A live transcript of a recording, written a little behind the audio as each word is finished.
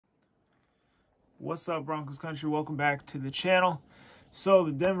What's up, Broncos country? Welcome back to the channel. So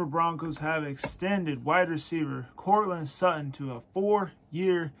the Denver Broncos have extended wide receiver Courtland Sutton to a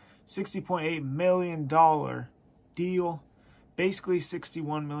 4-year, $60.8 million deal. Basically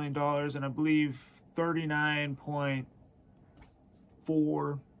 $61 million, and I believe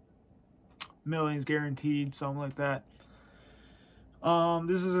 $39.4 million is guaranteed, something like that.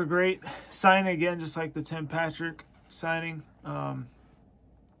 This is a great signing again, just like the Tim Patrick signing.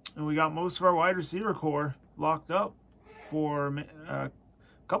 And we got most of our wide receiver core locked up for a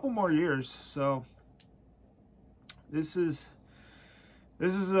couple more years. So this is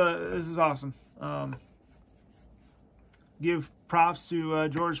awesome. Give props to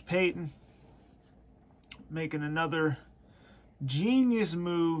George Payton making another genius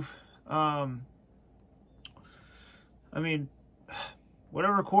move. I mean,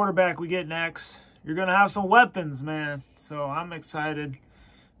 whatever quarterback we get next, you're gonna have some weapons, man. So I'm excited.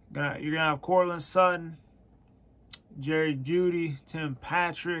 You're gonna have Courtland Sutton, Jerry Jeudy, Tim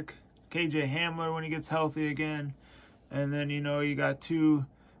Patrick, KJ Hamler when he gets healthy again, and then you got two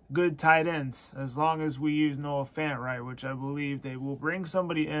good tight ends. As long as we use Noah Fant right, which I believe they will bring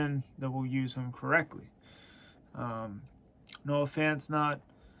somebody in that will use him correctly. Noah Fant's not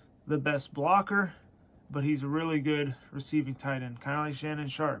the best blocker, but he's a really good receiving tight end, kind of like Shannon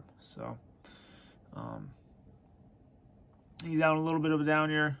Sharp. So he's out a little bit of a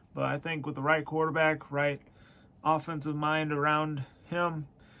down year, but I think with the right quarterback, right offensive mind around him,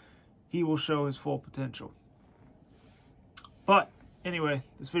 he will show his full potential. But anyway,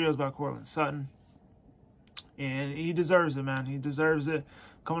 this video is about Courtland Sutton, and he deserves it, man. He deserves it.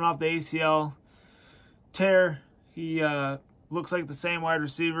 Coming off the ACL tear, he looks like the same wide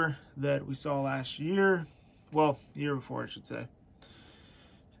receiver that we saw last year. Well, the year before, I should say.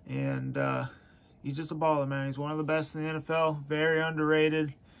 And he's just a baller, man. He's one of the best in the NFL. Very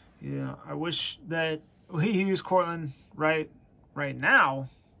underrated. I wish that we use Courtland right now,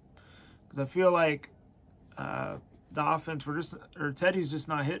 because I feel like the offense, Teddy's just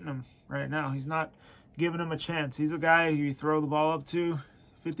not hitting him right now. He's not giving him a chance. He's a guy who you throw the ball up to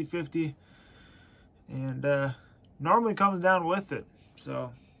 50-50, and normally comes down with it.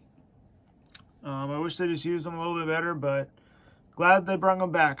 So I wish they just used him a little bit better, but glad they brought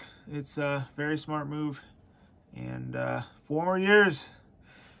him back. It's a very smart move, and 4 more years,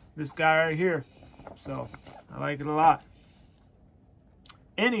 this guy right here. So I like it a lot.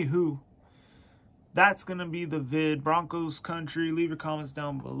 Anywho, that's going to be the vid. Broncos country, leave your comments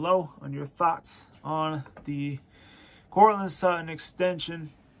down below on your thoughts on the Courtland Sutton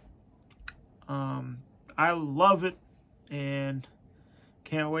extension. I love it and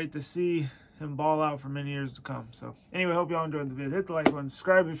can't wait to see him ball out for many years to come. So anyway, hope y'all enjoyed the video. Hit the like button,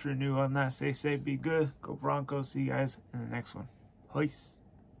 subscribe if you're new. On that, stay safe, be good, go Broncos. See you guys in the next one. Peace.